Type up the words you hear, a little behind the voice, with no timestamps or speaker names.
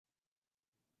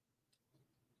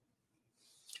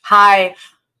Hi,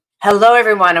 hello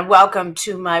everyone, and welcome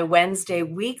to my Wednesday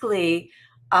weekly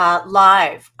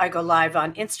live. I go live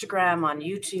on Instagram, on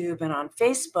YouTube, and on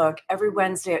Facebook every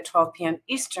Wednesday at 12 p.m.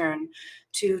 Eastern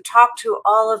to talk to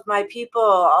all of my people,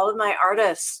 all of my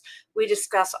artists. We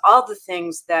discuss all the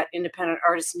things that independent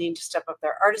artists need to step up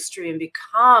their artistry and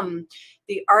become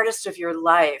the artist of your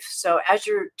life. So as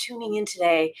you're tuning in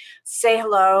today, say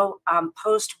hello,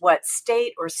 post what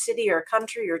state or city or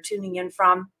country you're tuning in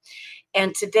from.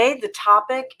 And today the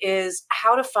topic is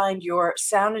how to find your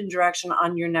sound and direction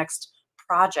on your next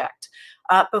project.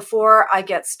 Before I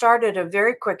get started, a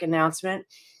very quick announcement.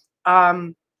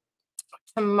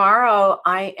 Tomorrow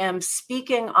I am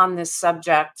speaking on this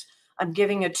subject. I'm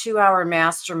giving a 2-hour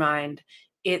mastermind.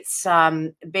 It's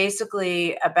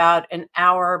basically about an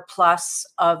hour plus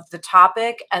of the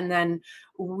topic, and then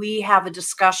we have a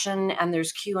discussion and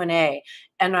there's Q&A.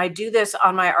 And I do this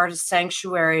on my Artist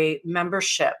Sanctuary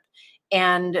membership.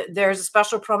 And there's a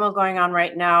special promo going on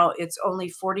right now. It's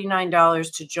only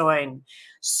 $49 to join.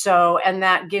 So, and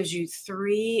that gives you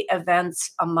 3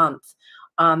 events a month.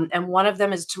 And one of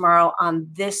them is tomorrow on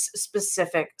this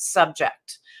specific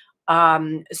subject.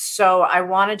 So I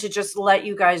wanted to just let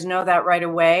you guys know that right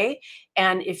away.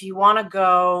 And if you want to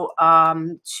go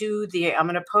to the, I'm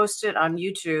going to post it on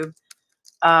YouTube,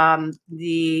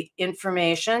 the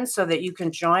information so that you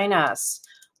can join us.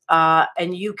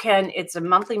 And you can, it's a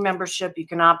monthly membership. You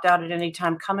can opt out at any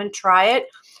time. Come and try it.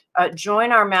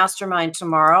 Join our mastermind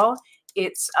tomorrow.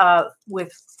 It's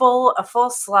with a full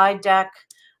slide deck.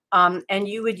 And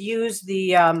you would use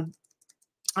the,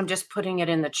 I'm just putting it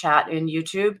in the chat in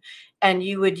YouTube, and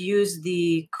you would use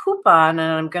the coupon,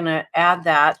 and I'm going to add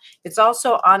that. It's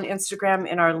also on Instagram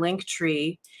in our link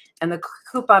tree, and the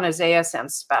coupon is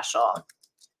ASM special.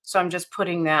 So I'm just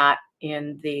putting that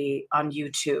in the on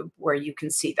YouTube where you can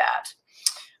see that.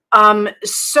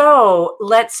 So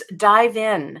let's dive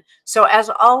in. So as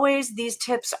always, these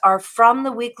tips are from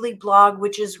the weekly blog,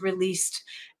 which is released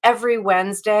every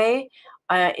Wednesday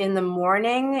in the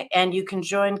morning, and you can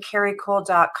join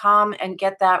caricole.com and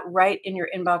get that right in your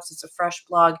inbox. It's a fresh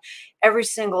blog every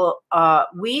single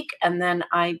week, and then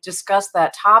I discuss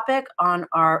that topic on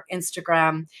our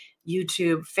Instagram,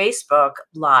 YouTube, Facebook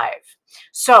Live.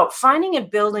 So finding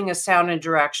and building a sound and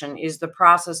direction is the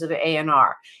process of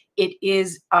A&R. It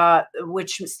is,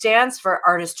 which stands for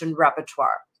Artist and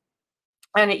Repertoire.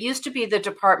 And it used to be the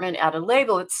department at a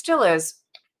label, it still is,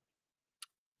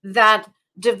 that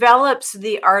develops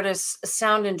the artist's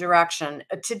sound and direction.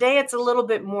 Today, it's a little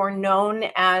bit more known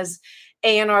as,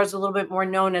 A&R is a little bit more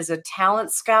known as a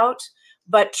talent scout.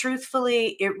 But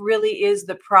truthfully, it really is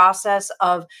the process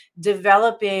of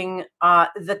developing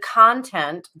the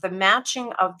content, the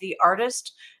matching of the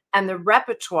artist and the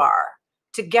repertoire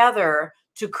together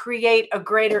to create a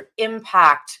greater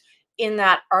impact in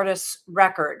that artist's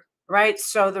record, right?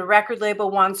 So the record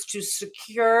label wants to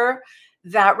secure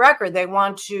that record. They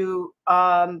want to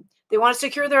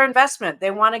secure their investment. They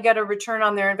want to get a return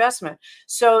on their investment.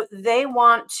 So they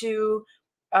want to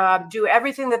do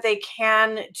everything that they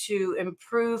can to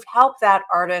improve, help that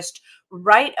artist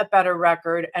write a better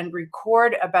record and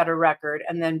record a better record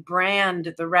and then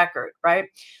brand the record, right?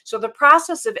 So the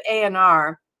process of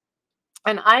A&R,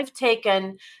 and I've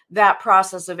taken that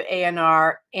process of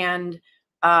A&R and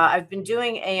I've been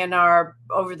doing A&R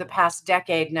over the past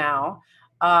decade now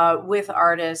with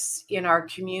artists in our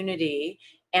community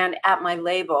and at my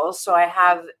label. So I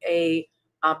have a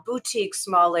boutique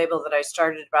small label that I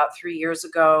started about 3 years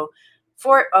ago.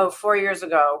 4 years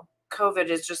ago. COVID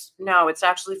is just, no, it's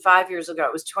actually 5 years ago.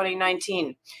 It was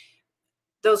 2019.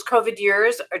 Those COVID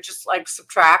years are just like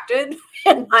subtracted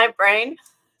in my brain.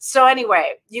 So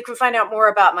anyway, you can find out more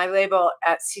about my label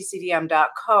at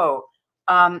ccvm.co.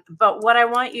 But what I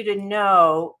want you to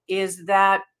know is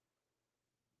that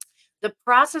the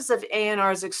process of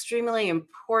A&R is extremely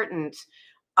important.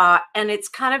 And it's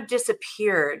kind of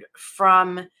disappeared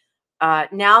from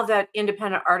now that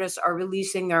independent artists are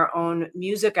releasing their own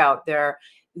music out there.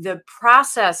 The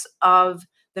process of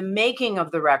the making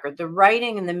of the record, the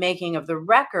writing and the making of the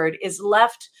record is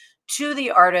left to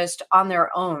the artist on their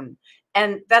own.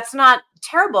 And that's not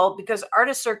terrible because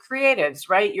artists are creatives,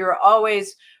 right? You're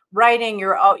always writing,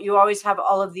 you always have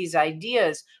all of these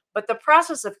ideas, but the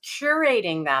process of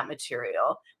curating that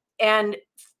material and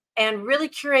really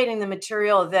curating the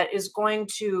material that is going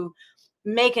to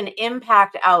make an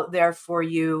impact out there for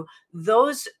you,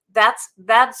 that's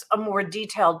a more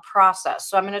detailed process.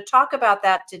 So I'm going to talk about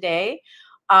that today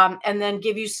and then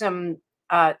give you some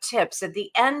tips. At the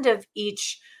end of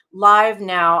each live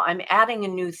now, I'm adding a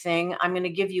new thing. I'm going to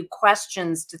give you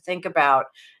questions to think about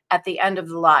at the end of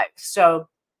the live. So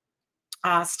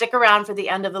Stick around for the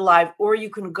end of the live, or you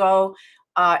can go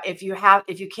if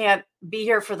you can't be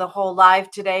here for the whole live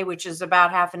today, which is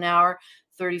about half an hour,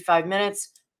 35 minutes.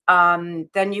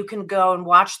 Then you can go and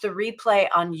watch the replay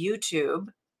on YouTube,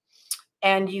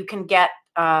 and you can get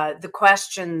the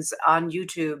questions on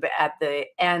YouTube at the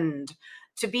end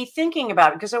to be thinking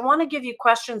about, because I want to give you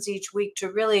questions each week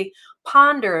to really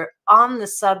ponder on the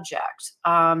subject.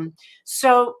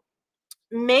 So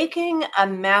making a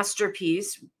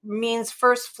masterpiece means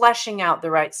first fleshing out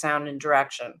the right sound and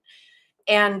direction.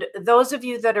 And those of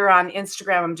you that are on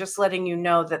Instagram, I'm just letting you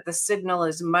know that the signal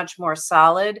is much more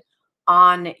solid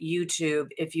on YouTube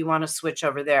if you want to switch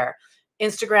over there.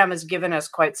 Instagram has given us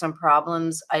quite some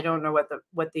problems. I don't know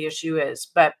what the issue is,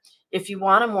 but if you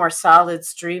want a more solid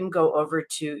stream, go over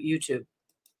to YouTube.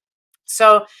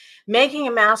 So making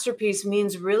a masterpiece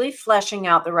means really fleshing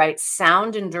out the right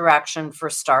sound and direction for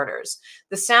starters.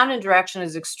 The sound and direction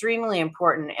is extremely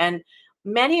important, and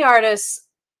many artists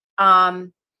have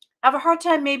a hard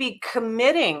time maybe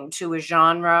committing to a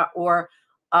genre or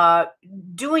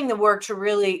doing the work to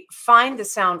really find the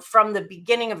sound from the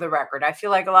beginning of the record. I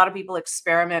feel like a lot of people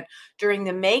experiment during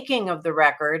the making of the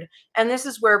record, and this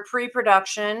is where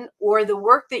pre-production or the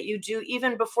work that you do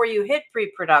even before you hit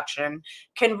pre-production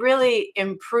can really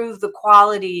improve the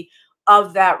quality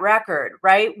of that record,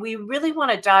 right? We really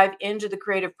want to dive into the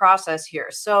creative process here.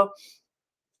 So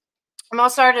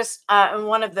most artists, and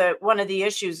one of the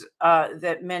issues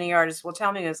that many artists will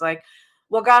tell me is like,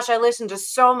 well, gosh, I listen to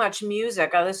so much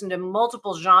music. I listen to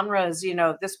multiple genres. You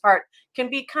know, this part can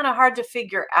be kind of hard to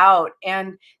figure out.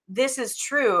 And this is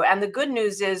true. And the good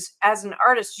news is, as an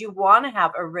artist, you want to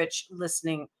have a rich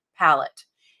listening palette.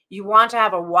 You want to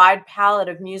have a wide palette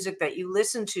of music that you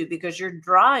listen to, because you're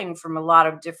drawing from a lot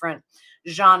of different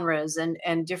genres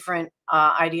and different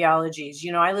ideologies.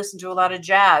 You know, I listen to a lot of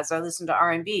jazz. I listen to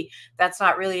R&B. That's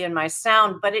not really in my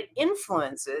sound, but it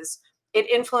influences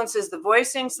the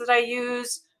voicings that I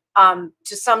use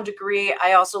to some degree.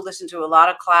 I also listen to a lot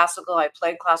of classical. I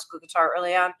played classical guitar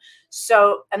early on.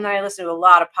 So, and then I listen to a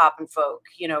lot of pop and folk,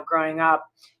 you know, growing up,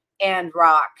 and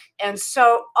rock. And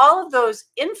so all of those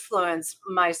influence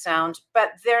my sound,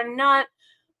 but they're not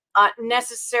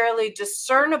necessarily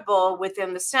discernible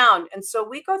within the sound. And so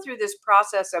we go through this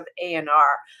process of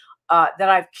A&R that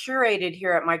I've curated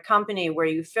here at my company, where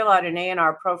you fill out an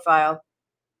A&R profile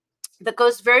that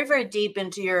goes very, very deep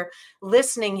into your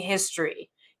listening history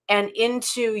and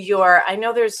into your, I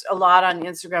know there's a lot on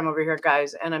Instagram over here,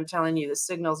 guys, and I'm telling you, the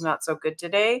signal's not so good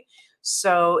today.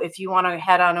 So if you want to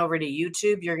head on over to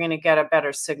YouTube, you're going to get a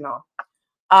better signal.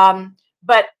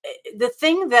 But the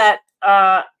thing that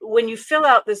when you fill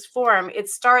out this form, it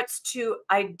starts to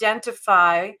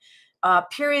identify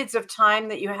periods of time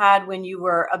that you had when you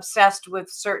were obsessed with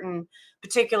certain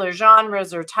particular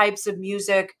genres or types of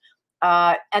music.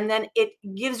 And then it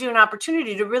gives you an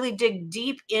opportunity to really dig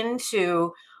deep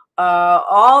into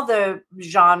all the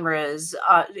genres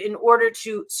in order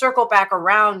to circle back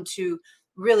around to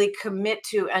really commit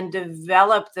to and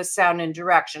develop the sound and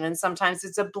direction. And sometimes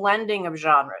it's a blending of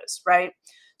genres, right?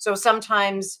 So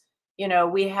sometimes, you know,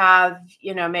 we have,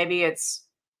 you know, maybe it's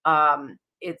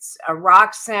a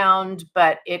rock sound,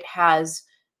 but it has,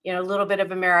 you know, a little bit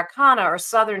of Americana or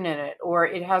Southern in it, or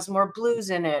it has more blues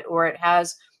in it, or it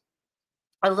has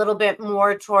a little bit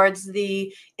more towards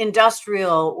the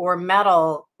industrial or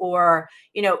metal, or,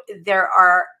 you know, there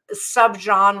are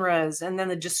subgenres and then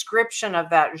the description of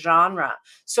that genre.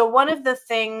 So one of the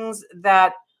things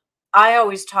that I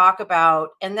always talk about,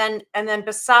 and then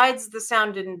besides the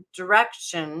sound and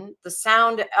direction, the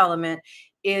sound element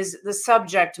is the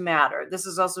subject matter. This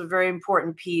is also a very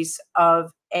important piece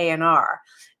of A&R.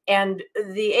 And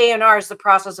the A&R is the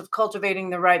process of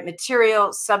cultivating the right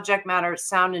material, subject matter,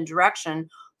 sound, and direction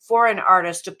for an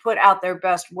artist to put out their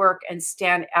best work and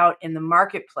stand out in the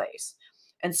marketplace.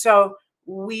 And so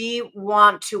we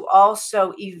want to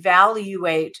also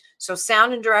evaluate. So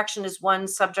sound and direction is one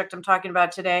subject I'm talking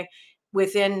about today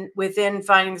within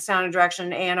finding the sound and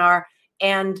direction in A&R,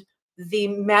 and the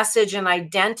message and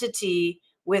identity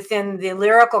within the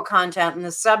lyrical content and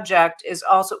the subject is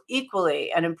also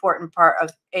equally an important part of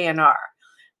A&R.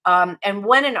 And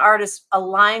when an artist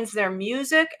aligns their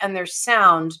music and their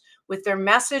sound with their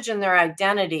message and their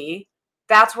identity,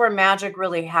 that's where magic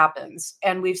really happens.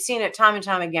 And we've seen it time and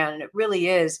time again. And it really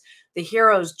is the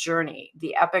hero's journey,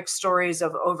 the epic stories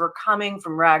of overcoming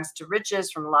from rags to riches,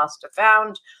 from lost to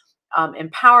found,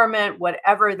 empowerment,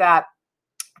 whatever that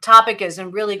topic is,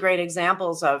 and really great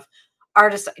examples of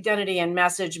artist identity and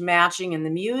message matching in the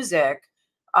music.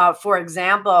 For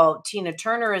example, Tina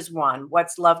Turner is one.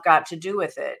 What's Love Got to Do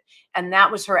with It? And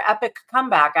that was her epic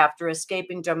comeback after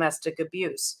escaping domestic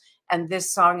abuse. And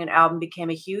this song and album became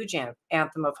a huge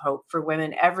anthem of hope for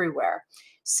women everywhere.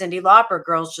 Cyndi Lauper,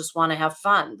 Girls Just Want to Have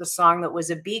Fun, the song that was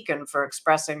a beacon for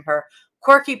expressing her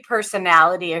quirky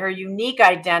personality, her unique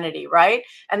identity, right?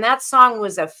 And that song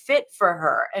was a fit for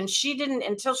her. And she didn't,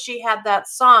 until she had that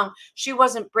song, she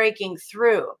wasn't breaking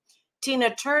through.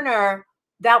 Tina Turner,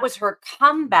 that was her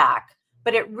comeback,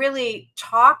 but it really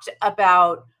talked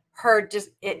about her,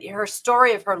 her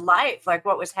story of her life, like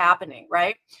what was happening,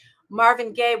 right?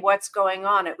 Marvin Gaye, What's Going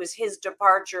On? It was his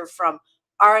departure from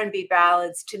R&B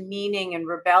ballads to meaning and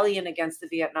rebellion against the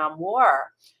Vietnam War.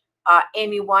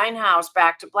 Amy Winehouse,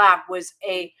 Back to Black, was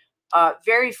a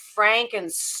very frank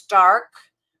and stark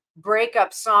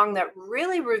breakup song that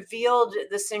really revealed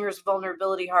the singer's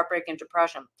vulnerability, heartbreak, and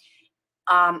depression.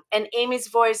 And Amy's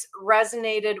voice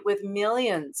resonated with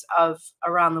millions of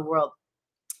around the world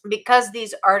because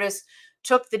these artists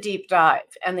took the deep dive,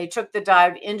 and they took the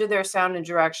dive into their sound and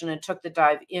direction, and took the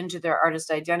dive into their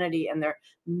artist identity and their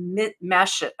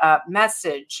message. I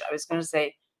was going to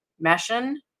say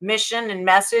mission and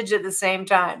message at the same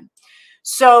time.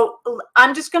 So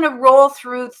I'm just going to roll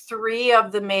through 3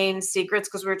 of the main secrets,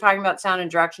 because we were talking about sound and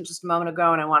direction just a moment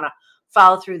ago, and I want to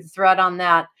follow through the thread on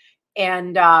that.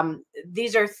 And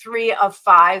these are 3 of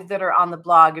 5 that are on the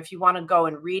blog. If you want to go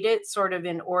and read it sort of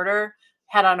in order,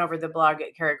 head on over to the blog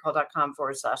at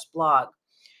caricole.com/blog.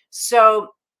 So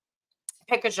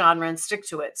pick a genre and stick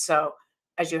to it. So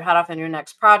as you head off on your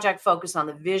next project, focus on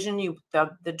the vision,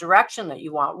 the direction that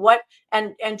you want. What,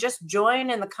 and just join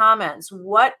in the comments.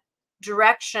 What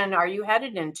direction are you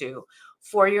headed into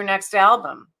for your next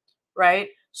album, right?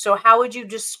 So how would you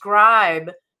describe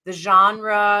the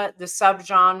genre, the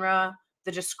subgenre,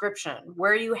 the description?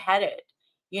 Where are you headed?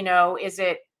 You know, is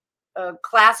it a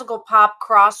classical pop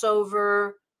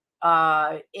crossover?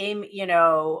 I'm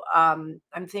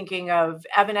thinking of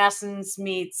Evanescence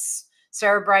meets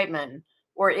Sarah Brightman.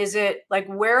 Or is it like,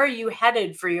 where are you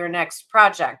headed for your next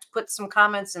project? Put some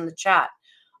comments in the chat.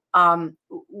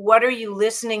 What are you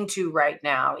listening to right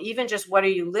now? Even just what are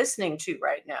you listening to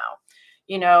right now?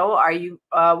 You know, are you,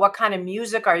 what kind of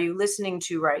music are you listening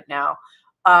to right now?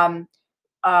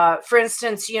 For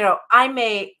instance, you know, I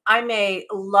may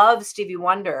love Stevie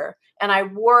Wonder, and I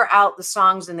wore out the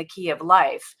songs in the key of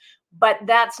life, but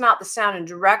that's not the sound and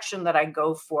direction that I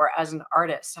go for as an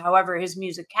artist. However, his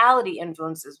musicality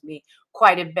influences me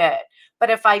quite a bit.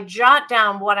 But if I jot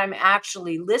down what I'm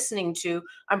actually listening to,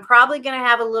 I'm probably going to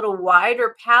have a little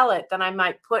wider palette than I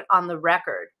might put on the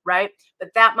record, right?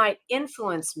 But that might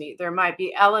influence me. There might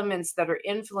be elements that are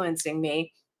influencing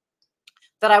me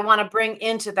that I want to bring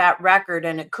into that record.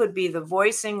 And it could be the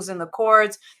voicings and the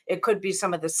chords. It could be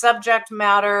some of the subject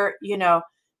matter. You know,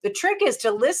 the trick is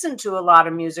to listen to a lot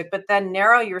of music, but then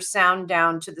narrow your sound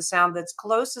down to the sound that's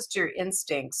closest to your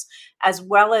instincts, as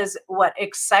well as what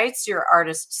excites your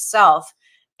artist's self.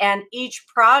 And each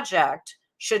project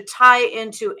should tie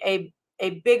into a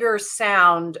bigger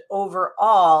sound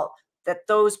overall that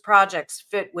those projects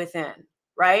fit within.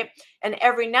 Right? And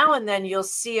every now and then you'll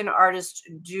see an artist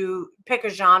pick a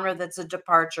genre that's a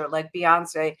departure, like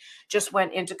Beyonce just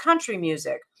went into country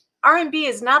music. R&B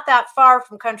is not that far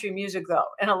from country music, though,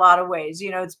 in a lot of ways.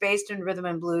 You know, it's based in rhythm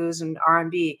and blues and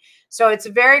R&B. So it's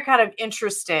very kind of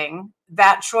interesting.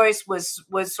 That choice was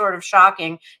sort of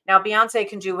shocking. Now, Beyonce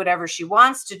can do whatever she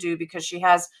wants to do because she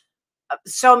has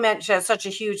she has such a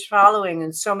huge following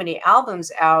and so many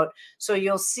albums out. So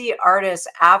you'll see artists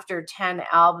after 10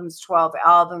 albums, 12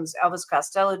 albums. Elvis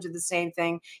Costello did the same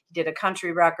thing. He did a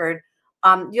country record.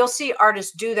 You'll see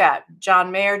artists do that.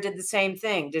 John Mayer did the same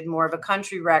thing, did more of a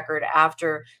country record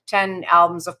after 10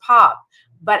 albums of pop.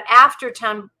 But after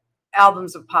 10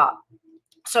 albums of pop,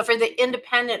 so for the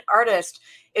independent artist,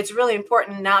 it's really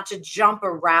important not to jump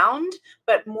around,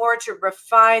 but more to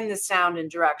refine the sound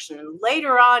and direction. And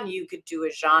later on, you could do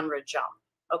a genre jump,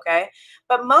 okay?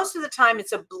 But most of the time,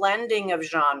 it's a blending of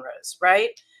genres,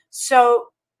 right? So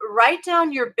write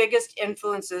down your biggest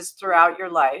influences throughout your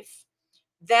life.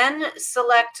 Then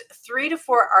select 3 to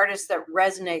 4 artists that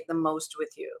resonate the most with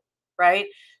you, right?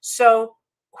 So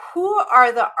who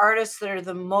are the artists that are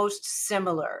the most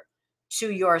similar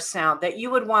to your sound that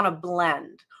you would want to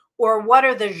blend? Or what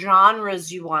are the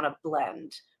genres you want to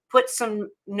blend? Put some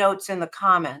notes in the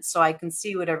comments so I can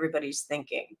see what everybody's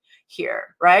thinking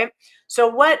here, right? So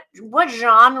what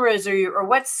genres are you, or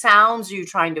what sounds are you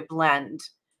trying to blend,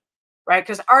 right?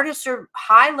 Because artists are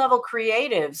high level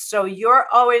creatives. So you're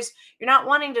not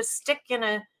wanting to stick in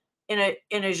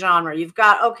a genre. You've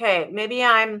got, okay, maybe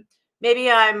I'm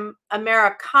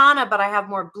Americana, but I have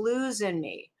more blues in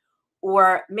me.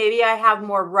 Or maybe I have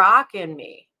more rock in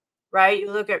me. right?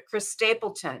 You look at Chris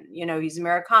Stapleton, you know, he's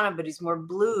Americana, but he's more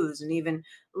blues and even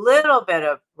a little bit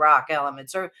of rock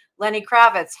elements. Or Lenny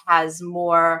Kravitz has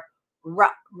more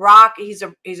rock. He's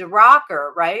a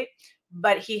rocker, right?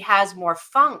 But he has more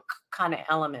funk kind of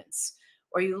elements.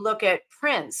 Or you look at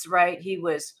Prince, right? He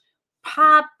was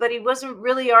pop, but he wasn't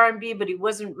really R&B, but he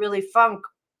wasn't really funk,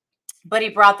 but he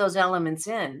brought those elements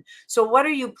in. So what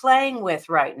are you playing with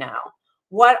right now?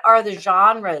 What are the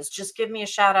genres? Just give me a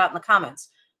shout out in the comments.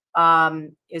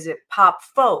 Is it pop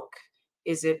folk?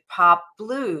 Is it pop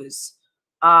blues?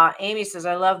 Amy says,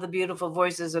 I love the beautiful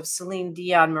voices of Celine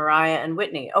Dion, Mariah, and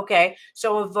Whitney. Okay,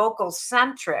 so a vocal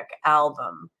centric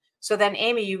album. So then,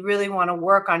 Amy, you really want to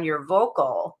work on your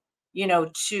vocal, you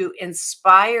know, to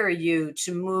inspire you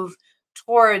to move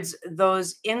towards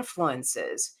those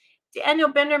influences. Daniel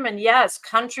Binderman, yes,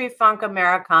 country, funk,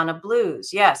 Americana,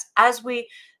 blues. Yes, as we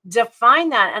define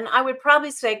that, and I would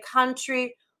probably say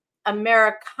country,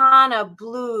 Americana,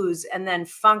 blues, and then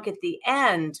funk at the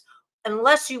end,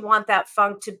 unless you want that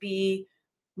funk to be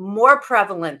more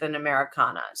prevalent than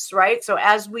Americanas, right? So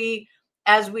as we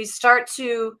start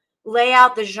to lay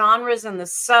out the genres and the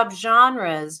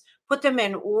subgenres, put them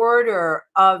in order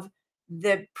of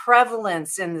the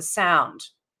prevalence in the sound,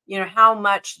 you know, how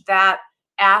much that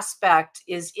aspect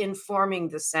is informing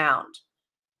the sound,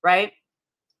 right?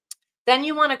 Then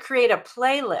you want to create a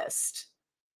playlist.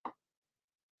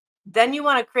 Then you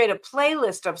want to create a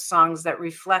playlist of songs that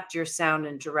reflect your sound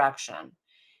and direction.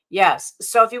 Yes.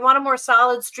 So if you want a more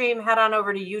solid stream, head on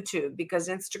over to YouTube, because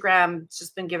Instagram's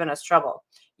just been giving us trouble.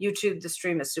 YouTube, the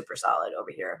stream is super solid over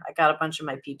here. I got a bunch of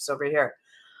my peeps over here.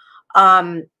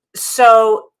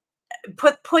 So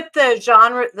put the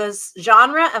genre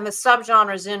and the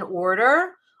subgenres in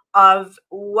order of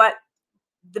what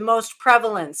the most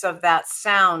prevalence of that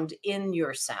sound in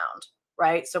your sound,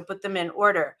 right? So put them in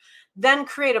order. Then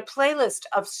create a playlist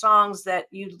of songs that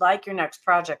you'd like your next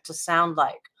project to sound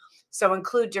like. So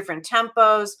include different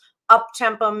tempos, up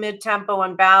tempo, mid tempo,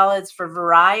 and ballads for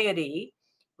variety,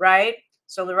 right?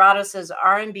 So Lorado says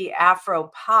R&B,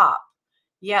 Afro, pop.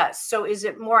 Yes. So is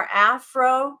it more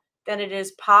Afro than it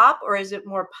is pop, or is it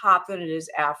more pop than it is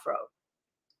Afro?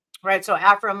 Right. So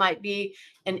Afro might be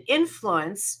an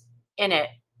influence in it,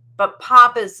 but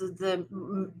pop is the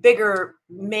bigger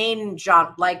main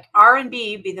genre. Like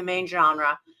R&B be the main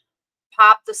genre,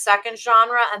 pop the second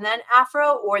genre, and then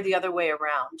Afro, or the other way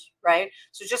around, right?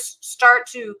 So just start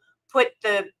to put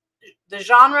the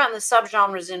genre and the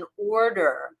subgenres in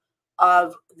order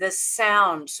of the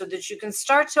sound so that you can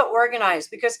start to organize,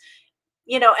 because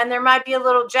you know, and there might be a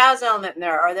little jazz element in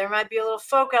there, or there might be a little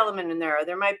folk element in there, or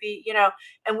there might be, you know,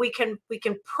 and we can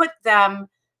put them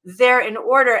there in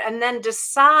order, and then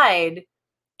decide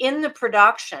in the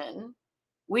production,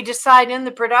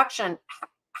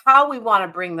 how we want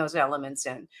to bring those elements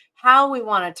in, how we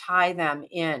want to tie them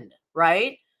in,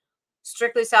 right?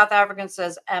 Strictly South African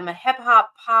says, I'm a hip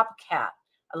hop pop cat.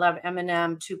 I love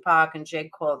Eminem, Tupac, and J.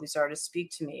 Cole. These artists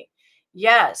speak to me.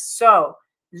 Yes. So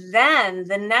then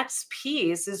the next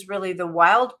piece is really the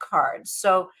wild card.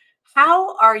 So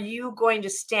how are you going to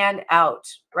stand out,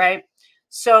 right?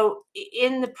 So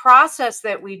in the process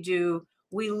that we do,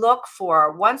 we look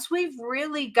for, once we've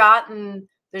really gotten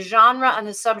the genre and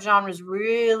the subgenres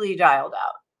really dialed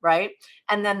out, right?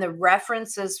 And then the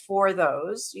references for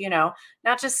those, you know,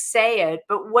 not just say it,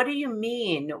 but what do you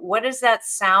mean? What does that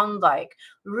sound like?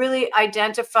 Really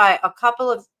identify a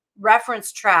couple of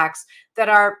reference tracks that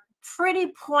are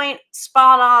pretty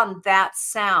spot on that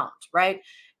sound, right?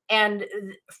 And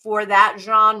for that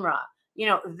genre, you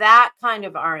know, that kind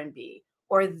of R&B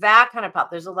or that kind of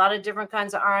pop. There's a lot of different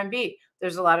kinds of R&B.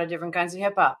 There's a lot of different kinds of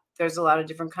hip hop. There's a lot of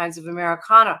different kinds of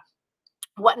Americana.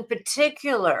 What in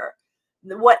particular,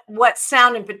 what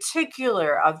sound in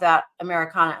particular of that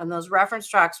Americana and those reference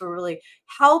tracks will really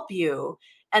help you.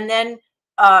 And then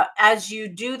as you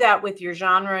do that with your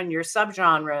genre and your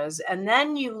subgenres, and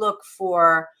then you look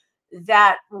for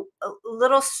that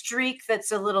little streak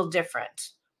that's a little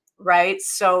different, right?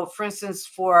 So for instance,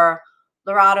 for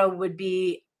Lorado would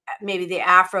be, maybe the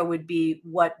Afro would be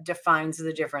what defines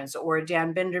the difference, or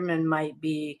Dan Binderman might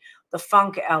be the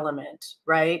funk element,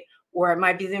 right? Or it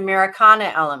might be the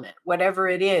Americana element, whatever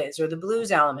it is, or the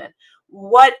blues element.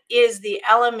 What is the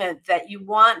element that you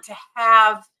want to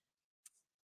have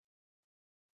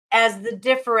as the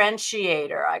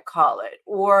differentiator, I call it,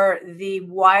 or the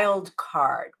wild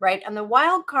card, right? And the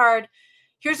wild card,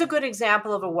 here's a good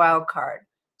example of a wild card.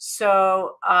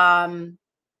 So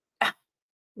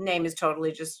name is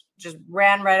totally just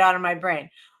ran right out of my brain.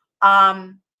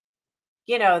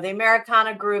 You know, the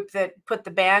Americana group that put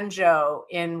the banjo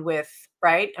in with,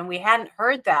 right? And we hadn't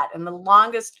heard that in the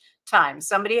longest time.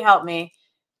 Somebody help me.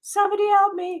 Somebody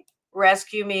help me.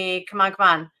 Rescue me. Come on, come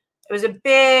on. It was a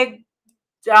big,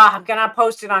 I'm going to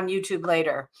post it on YouTube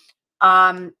later.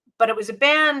 But it was a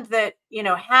band that, you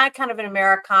know, had kind of an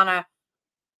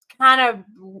kind of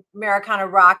Americana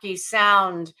rocky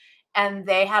sound. And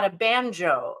they had a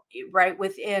banjo right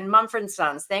within Mumford and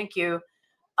Sons. Thank you.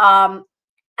 And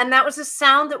that was a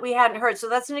sound that we hadn't heard. So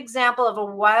that's an example of a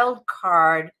wild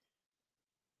card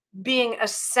being a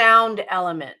sound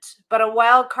element, but a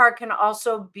wild card can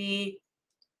also be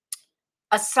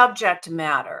a subject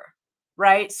matter,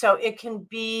 right? So it can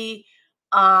be,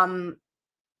 you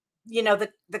know,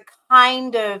 the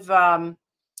kind of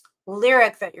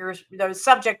lyric that you're, the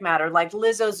subject matter, like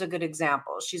Lizzo's a good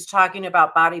example. She's talking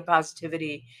about body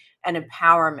positivity and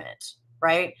empowerment,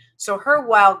 right? So her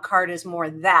wild card is more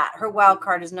that. Her wild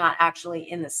card is not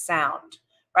actually in the sound,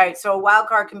 right? So a wild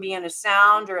card can be in a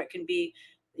sound, or it can be,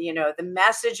 you know, the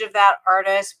message of that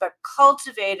artist, but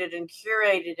cultivated and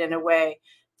curated in a way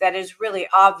that is really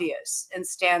obvious and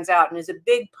stands out and is a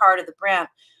big part of the brand.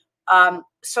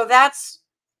 So that's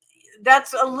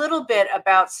a little bit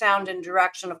about sound and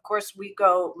direction. Of course, we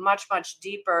go much, much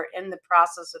deeper in the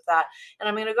process of that. And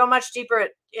I'm going to go much deeper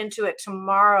into it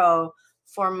tomorrow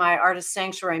for my Artist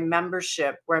Sanctuary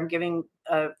membership, where I'm giving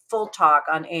a full talk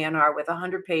on A&R with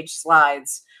 100-page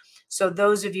slides. So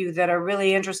those of you that are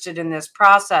really interested in this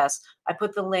process, I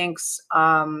put the links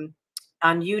on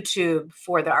YouTube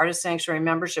for the Artist Sanctuary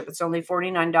membership. It's only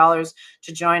 $49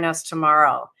 to join us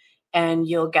tomorrow. And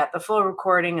you'll get the full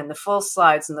recording and the full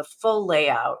slides and the full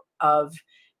layout of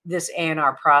this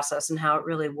A&R process and how it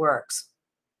really works.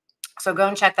 So go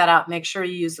and check that out. Make sure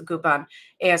you use the coupon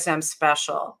ASM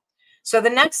special. So the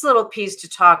next little piece to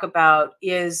talk about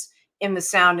is in the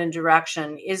sound and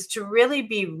direction is to really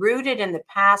be rooted in the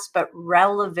past, but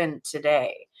relevant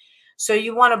today. So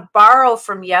you want to borrow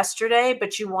from yesterday,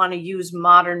 but you want to use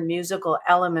modern musical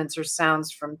elements or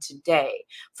sounds from today.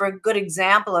 For a good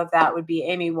example of that would be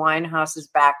Amy Winehouse's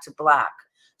Back to Black.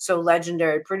 So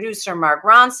legendary producer Mark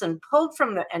Ronson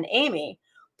Amy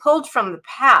pulled from the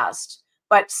past,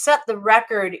 but set the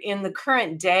record in the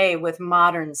current day with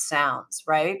modern sounds,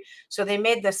 right? So they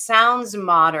made the sounds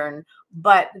modern,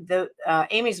 but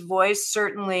Amy's voice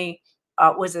certainly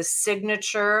was a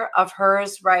signature of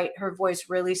hers, right? Her voice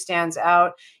really stands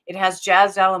out. It has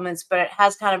jazz elements, but it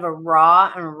has kind of a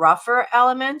raw and rougher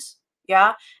element.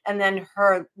 Yeah. And then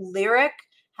her lyric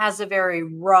has a very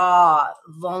raw,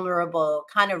 vulnerable,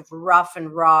 kind of rough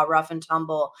and raw, rough and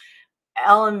tumble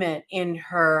element in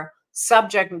her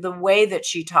subject, the way that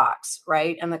she talks,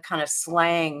 right? And the kind of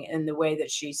slang in the way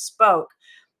that she spoke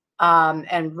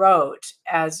and wrote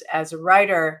as a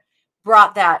writer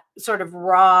brought that sort of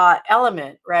raw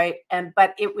element, right?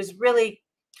 But it was really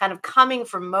kind of coming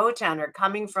from Motown or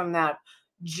coming from that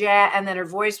jazz, and then her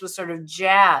voice was sort of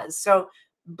jazz. So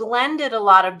blended a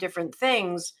lot of different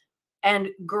things and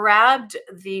grabbed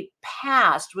the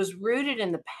past, was rooted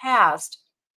in the past.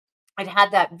 It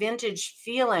had that vintage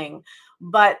feeling,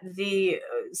 but the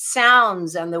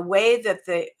sounds and the way that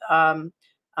the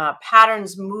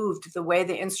patterns moved, the way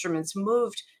the instruments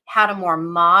moved, had a more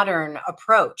modern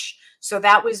approach. So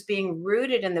that was being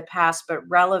rooted in the past, but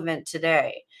relevant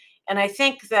today. And I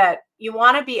think that you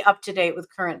want to be up to date with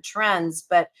current trends,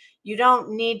 but you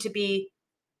don't need to be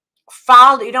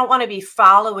you don't want to be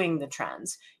following the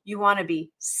trends. You want to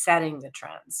be setting the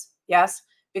trends. Yes.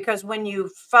 Because when you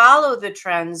follow the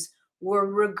trends, we're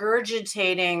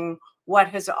regurgitating what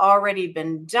has already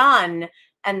been done.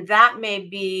 And that may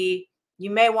be, you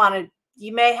may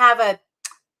have a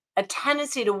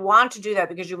tendency to want to do that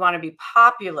because you want to be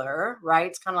popular, right?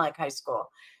 It's kind of like high school.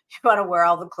 You want to wear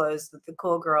all the clothes that the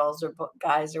cool girls or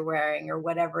guys are wearing or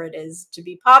whatever it is to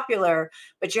be popular.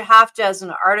 But you have to, as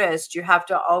an artist, you have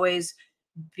to always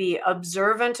be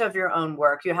observant of your own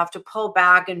work. You have to pull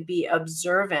back and be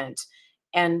observant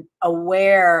and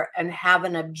aware and have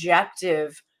an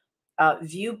objective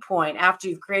viewpoint after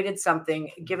you've created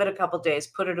something. Give it a couple days,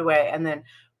 put it away, and then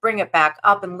bring it back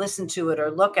up and listen to it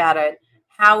or look at it.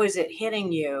 How is it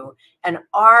hitting you? And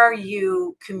are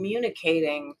you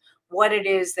communicating what it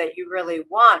is that you really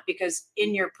want? Because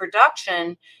in your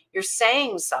production, you're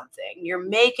saying something, you're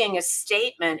making a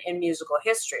statement in musical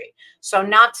history. So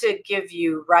not to give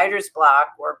you writer's block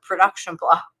or production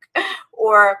block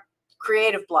or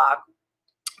creative block,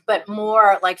 but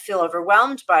more like feel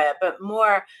overwhelmed by it, but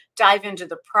more dive into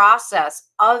the process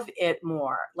of it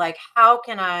more. Like, what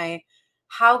can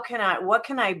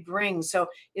I bring? So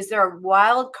is there a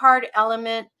wild card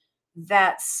element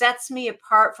that sets me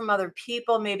apart from other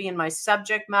people, maybe in my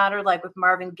subject matter, like with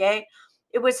Marvin Gaye?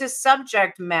 It was his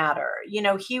subject matter. You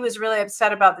know, he was really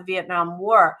upset about the Vietnam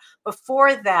War.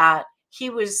 Before that, he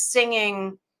was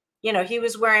singing, you know, he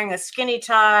was wearing a skinny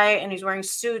tie and he's wearing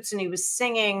suits and he was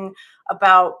singing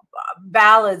about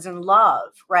ballads and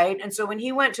love, right? And so when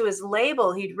he went to his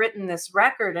label, he'd written this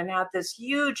record and had this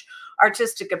huge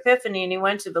artistic epiphany. And he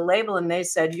went to the label and they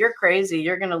said, "You're crazy.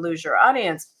 You're going to lose your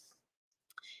audience."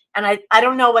 And I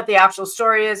don't know what the actual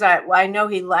story is. I know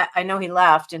he left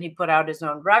and he put out his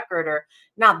own record, or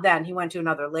not then. He went to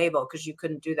another label because you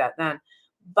couldn't do that then.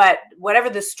 But whatever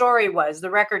the story was, the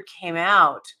record came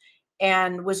out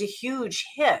and was a huge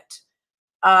hit,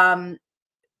 um,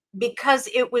 because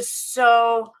it was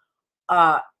so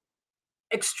uh,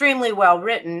 extremely well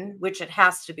written, which it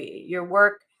has to be. Your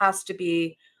work has to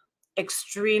be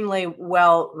extremely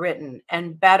well written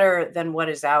and better than what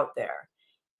is out there.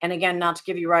 And again, not to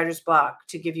give you writer's block,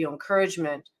 to give you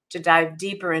encouragement to dive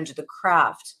deeper into the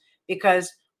craft.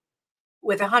 Because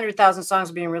with 100,000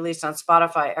 songs being released on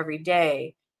Spotify every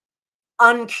day,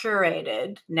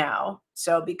 uncurated now,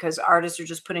 so because artists are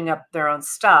just putting up their own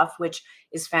stuff, which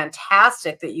is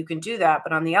fantastic that you can do that.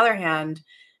 But on the other hand,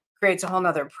 creates a whole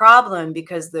nother problem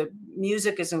because the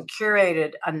music isn't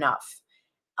curated enough,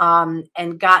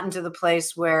 and gotten to the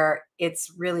place where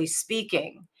it's really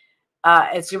speaking.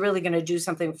 It's really going to do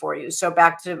something for you. So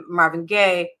back to Marvin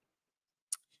Gaye.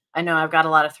 I know I've got a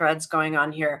lot of threads going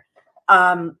on here.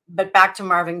 But back to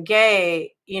Marvin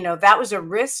Gaye, you know, that was a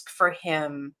risk for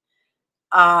him,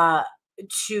 uh,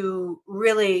 to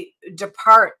really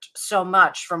depart so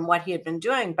much from what he had been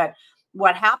doing. But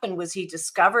what happened was he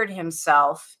discovered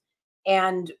himself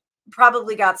and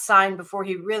probably got signed before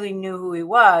he really knew who he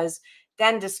was,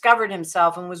 then discovered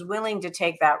himself and was willing to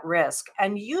take that risk.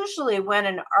 And usually when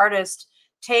an artist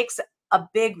takes a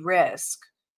big risk,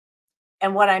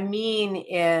 and what I mean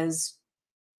is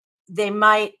they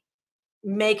might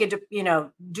make it, you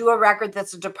know, do a record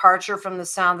that's a departure from the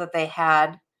sound that they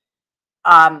had.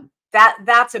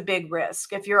 That's a big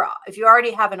risk. If you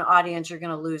already have an audience, you're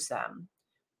going to lose them,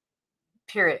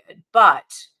 period.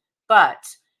 But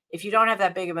if you don't have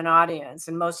that big of an audience,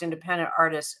 and most independent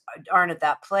artists aren't at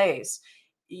that place,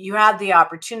 you have the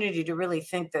opportunity to really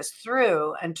think this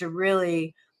through and to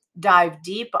really dive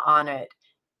deep on it.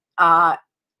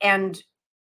 And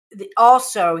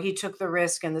also, he took the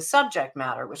risk in the subject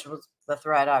matter, which was the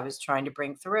thread I was trying to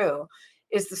bring through,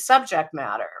 is the subject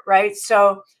matter, right?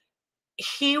 So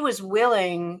he was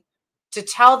willing to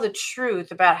tell the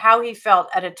truth about how he felt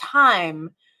at a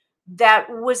time that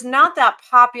was not that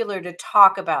popular to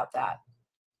talk about that,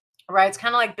 right? It's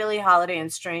kind of like Billie Holiday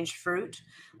and Strange Fruit.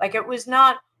 Like, it was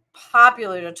not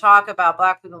popular to talk about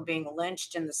Black people being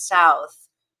lynched in the South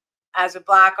as a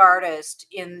Black artist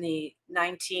in the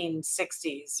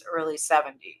 1960s, early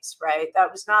 70s, right?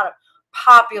 That was not a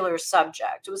popular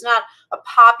subject. It was not a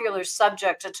popular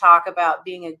subject to talk about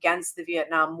being against the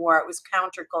Vietnam War. It was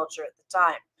counterculture at the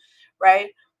time, right?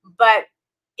 But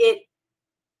it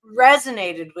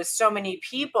resonated with so many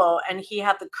people, and he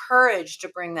had the courage to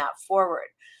bring that forward.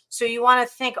 So you want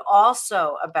to think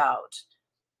also about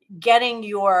getting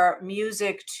your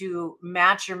music to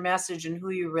match your message and who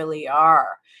you really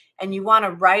are. And you want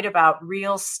to write about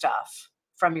real stuff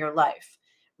from your life.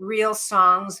 Real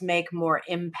songs make more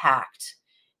impact.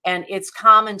 And it's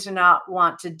common to not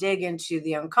want to dig into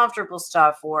the uncomfortable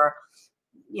stuff, or,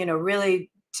 you know, really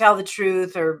tell the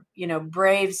truth, or, you know,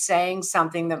 brave saying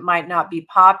something that might not be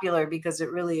popular because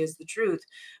it really is the truth.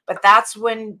 But that's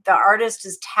when the artist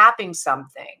is tapping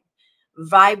something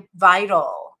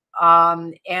vital.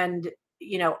 And,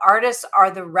 you know, artists are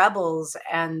the rebels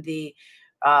and the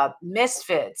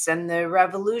misfits and the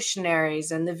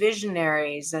revolutionaries and the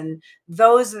visionaries and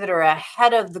those that are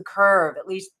ahead of the curve. At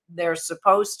least they're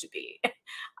supposed to be.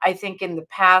 I think in the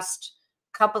past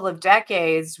couple of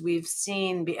decades, we've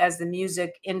seen, as the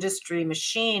music industry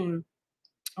machine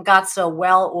got so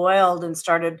well oiled and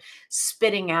started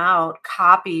spitting out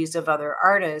copies of other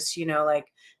artists, you know, like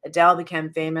Adele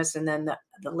became famous, and then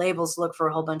the labels look for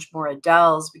a whole bunch more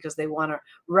Adeles because they want to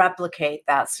replicate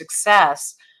that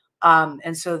success.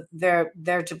 And so they're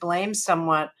to blame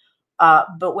somewhat.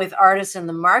 But with artists in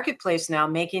the marketplace now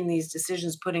making these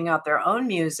decisions, putting out their own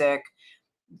music,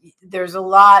 there's a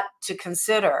lot to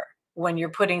consider when you're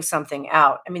putting something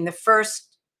out. I mean, the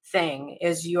first thing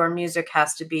is your music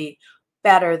has to be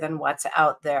better than what's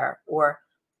out there, or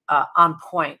on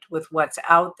point with what's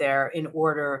out there, in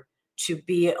order to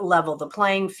be level the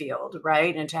playing field,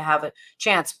 right? And to have a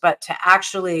chance. But to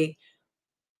actually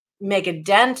make a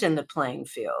dent in the playing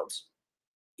field,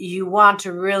 you want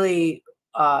to really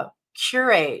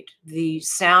curate the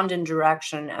sound and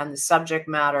direction and the subject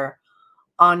matter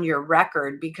on your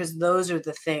record, because those are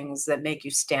the things that make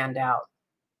you stand out,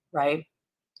 right?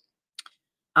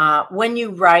 When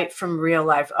you write from real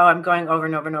life, oh, I'm going over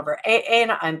and over and over.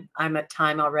 And I'm at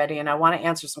time already, and I want to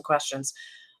answer some questions.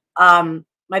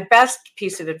 My best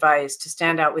piece of advice to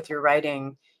stand out with your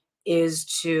writing is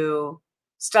to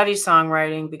study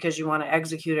songwriting, because you want to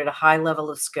execute at a high level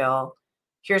of skill.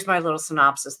 Here's my little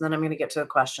synopsis, and then I'm going to get to the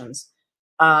questions.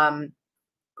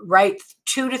 Write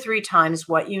 2 to 3 times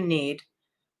what you need.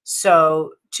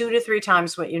 So 2 to 3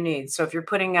 times what you need. So if you're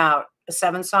putting out a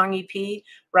 7-song EP,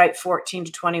 write 14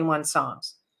 to 21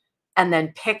 songs, and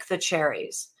then pick the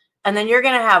cherries. And then you're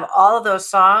going to have all of those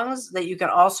songs that you can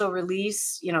also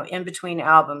release, you know, in between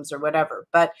albums or whatever.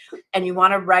 And you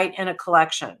want to write in a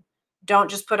collection. Don't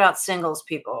just put out singles,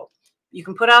 people. You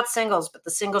can put out singles, but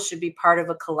the single should be part of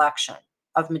a collection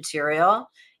of material,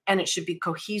 and it should be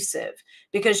cohesive,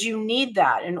 because you need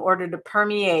that in order to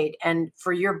permeate and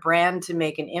for your brand to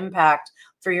make an impact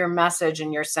for your message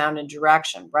and your sound and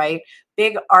direction, right?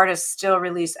 Big artists still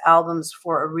release albums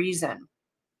for a reason.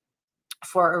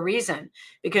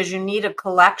 Because you need a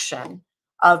collection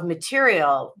of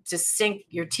material to sink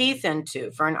your teeth into.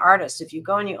 For an artist, if you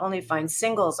go and you only find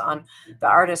singles on the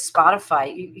artist's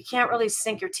Spotify, you can't really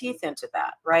sink your teeth into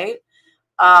that, right?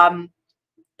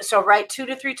 So write 2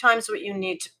 to 3 times what you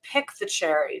need to pick the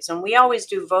cherries. And we always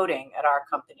do voting at our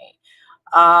company.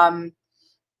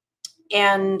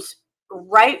 And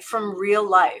write from real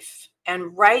life,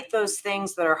 and write those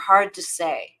things that are hard to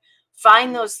say.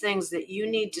 Find those things that you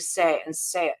need to say and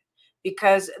say it,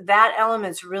 because that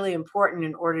element's really important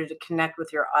in order to connect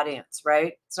with your audience,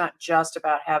 right? It's not just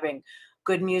about having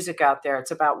good music out there.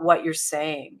 It's about what you're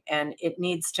saying, and it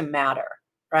needs to matter,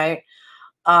 right?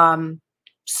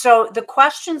 So the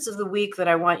questions of the week that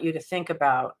I want you to think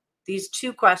about, these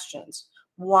 2 questions.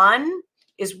 One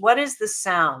is, what is the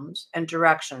sound and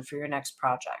direction for your next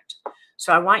project?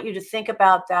 So I want you to think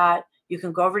about that. You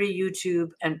can go over to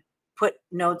YouTube and put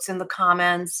notes in the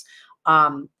comments.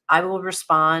 I will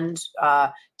respond.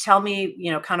 Tell me,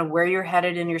 you know, kind of where you're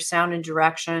headed in your sound and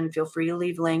direction. Feel free to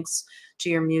leave links to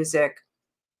your music.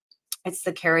 It's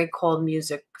the Cari Cole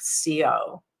Music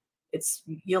CO.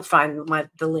 You'll find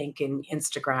the link in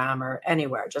Instagram or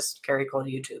anywhere. Just Cari Cole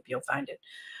YouTube. You'll find it.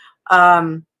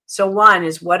 So 1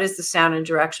 is, what is the sound and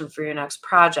direction for your next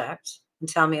project? And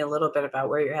tell me a little bit about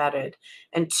where you're headed.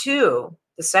 And 2,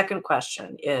 the second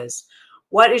question is,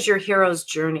 what is your hero's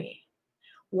journey?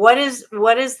 What is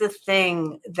the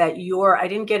thing that I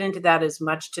didn't get into that as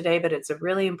much today, but it's a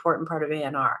really important part of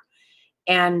A&R.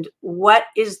 And what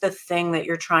is the thing that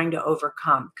you're trying to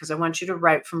overcome? Because I want you to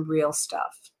write from real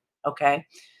stuff. Okay.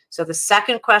 So the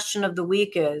second question of the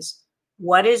week is,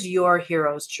 what is your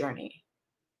hero's journey?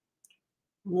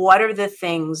 What are the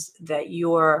things that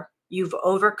you've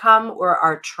overcome or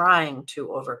are trying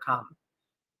to overcome?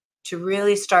 To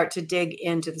really start to dig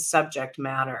into the subject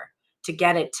matter, to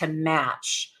get it to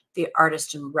match the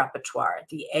artist and repertoire,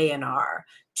 the A&R,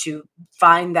 to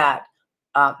find that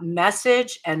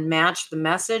message and match the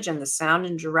message and the sound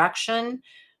and direction,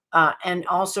 and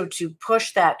also to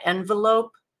push that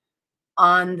envelope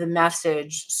on the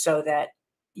message so that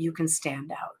you can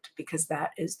stand out, because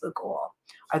that is the goal.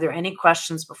 Are there any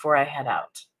questions before I head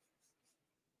out?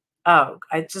 Oh,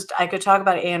 I could talk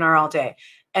about A&R all day.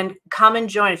 And come and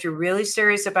join if you're really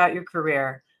serious about your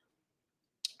career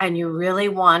and you're really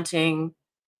wanting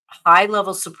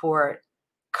high-level support.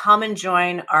 Come and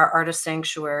join our Artist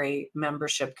Sanctuary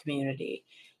membership community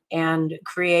and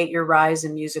create your rise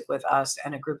in music with us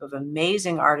and a group of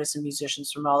amazing artists and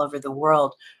musicians from all over the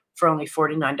world for only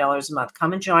 $49 a month.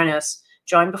 Come and join us.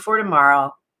 Join before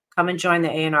tomorrow. Come and join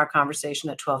the A&R conversation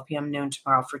at 12 p.m. noon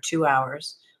tomorrow for 2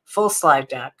 hours. Full slide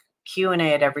deck,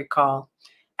 Q&A at every call.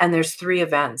 And there's 3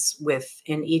 events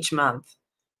in each month.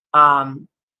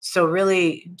 So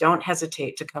really don't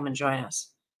hesitate to come and join us.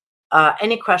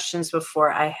 Any questions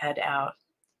before I head out?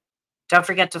 Don't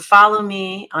forget to follow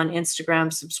me on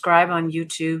Instagram, subscribe on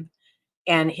YouTube,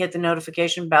 and hit the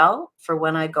notification bell for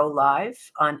when I go live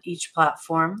on each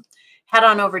platform. Head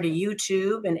on over to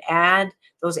YouTube and add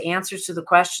those answers to the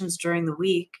questions during the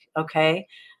week, okay?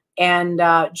 And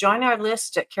join our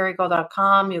list at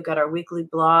caricole.com. You've got our weekly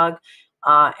blog,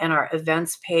 and our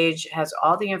events page has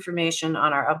all the information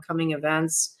on our upcoming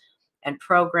events and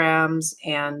programs.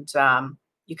 And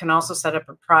you can also set up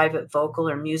a private vocal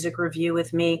or music review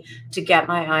with me to get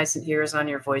my eyes and ears on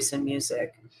your voice and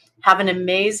music. Have an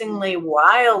amazingly,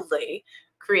 wildly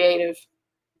creative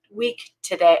week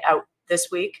this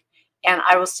week, and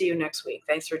I will see you next week.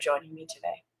 Thanks for joining me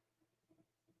today.